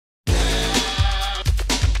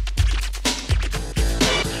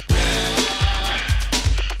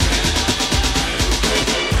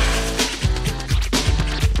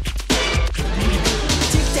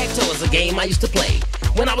I used to play.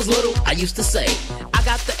 When I was little, I used to say, I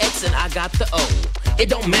got the X and I got the O. It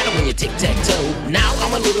don't matter when you tic-tac-toe. Now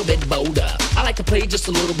I'm a little bit bolder. I like to play just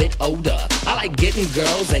a little bit older. I like getting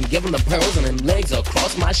girls and giving the pearls and them legs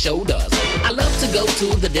across my shoulders. I love to go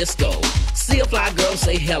to the disco, see a fly girl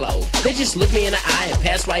say hello. They just look me in the eye and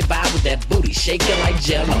pass right by with that booty shaking like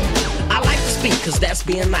jello. I like to speak cause that's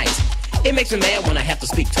being nice. It makes me mad when I have to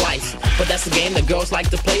speak twice, but that's the game that girls like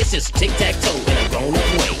to play. It's just tic-tac-toe in a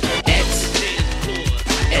grown-up way. X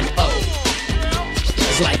and O.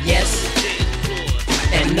 It's like yes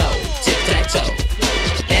and no. Tic-tac-toe.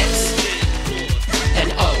 X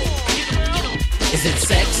and O. Is it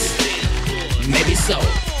sex? Maybe so.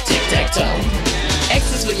 Tic-tac-toe.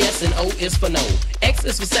 X is for yes and O is for no. X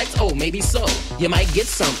is for sex, oh maybe so. You might get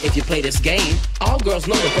some if you play this game. All girls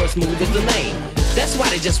know the first move is the name. That's why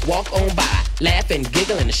they just walk on by, laughing,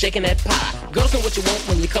 giggling, and shaking that pie. Girls know what you want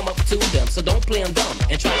when you come up to them, so don't play them dumb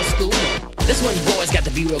and try to school them. This one boys got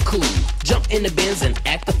to be real cool. Jump in the Benz and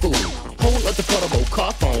act the fool. Hold up the portable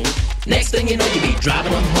car phone. Next thing you know, you be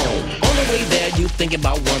driving them home. On the way there, you thinking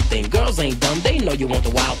about one thing. Girls ain't dumb, they know you want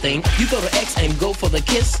the wild thing. You go to X and go for the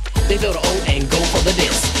kiss. They go to O and go for the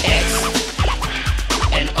diss. X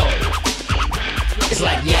and O. It's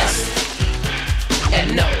like yes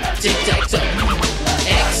and no. Tic-tac-toe.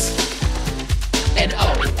 X and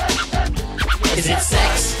O. Is it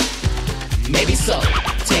sex? Maybe so.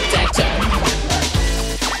 Tic-tac-toe.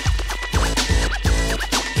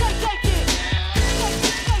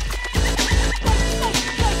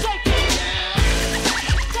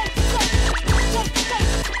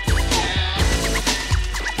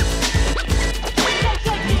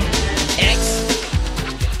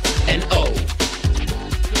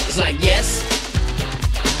 It's like yes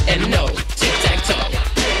and no. Tic-tac-toe.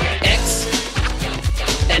 X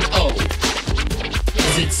and O.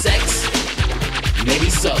 Is it sex? Maybe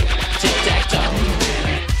so. Tic-tac-toe.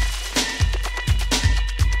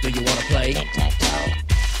 Do you wanna play? Tic-tac-toe.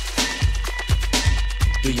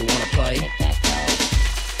 Do you wanna play? Tic-tac-toe.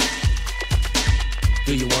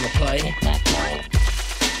 Do you wanna play? Tic-tac-toe.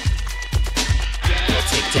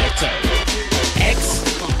 Tic-tac-toe. X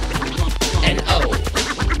and O.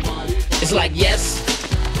 It's like yes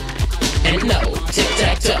and no.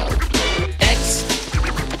 Tic-tac-toe. X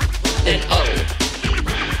and O.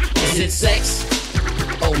 Is it sex?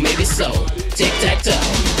 Oh, maybe so. Tic-tac-toe.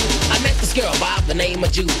 I met this girl by the name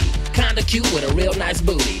of Judy. Kinda cute with a real nice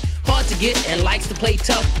booty. Hard to get and likes to play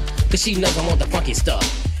tough, cause she knows I want the funky stuff.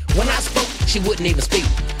 When I spoke, she wouldn't even speak,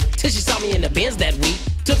 till she saw me in the Benz that week.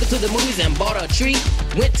 Took her to the movies and bought her a treat.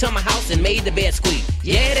 Went to my house and made the bed squeak.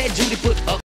 Yeah, that Judy put up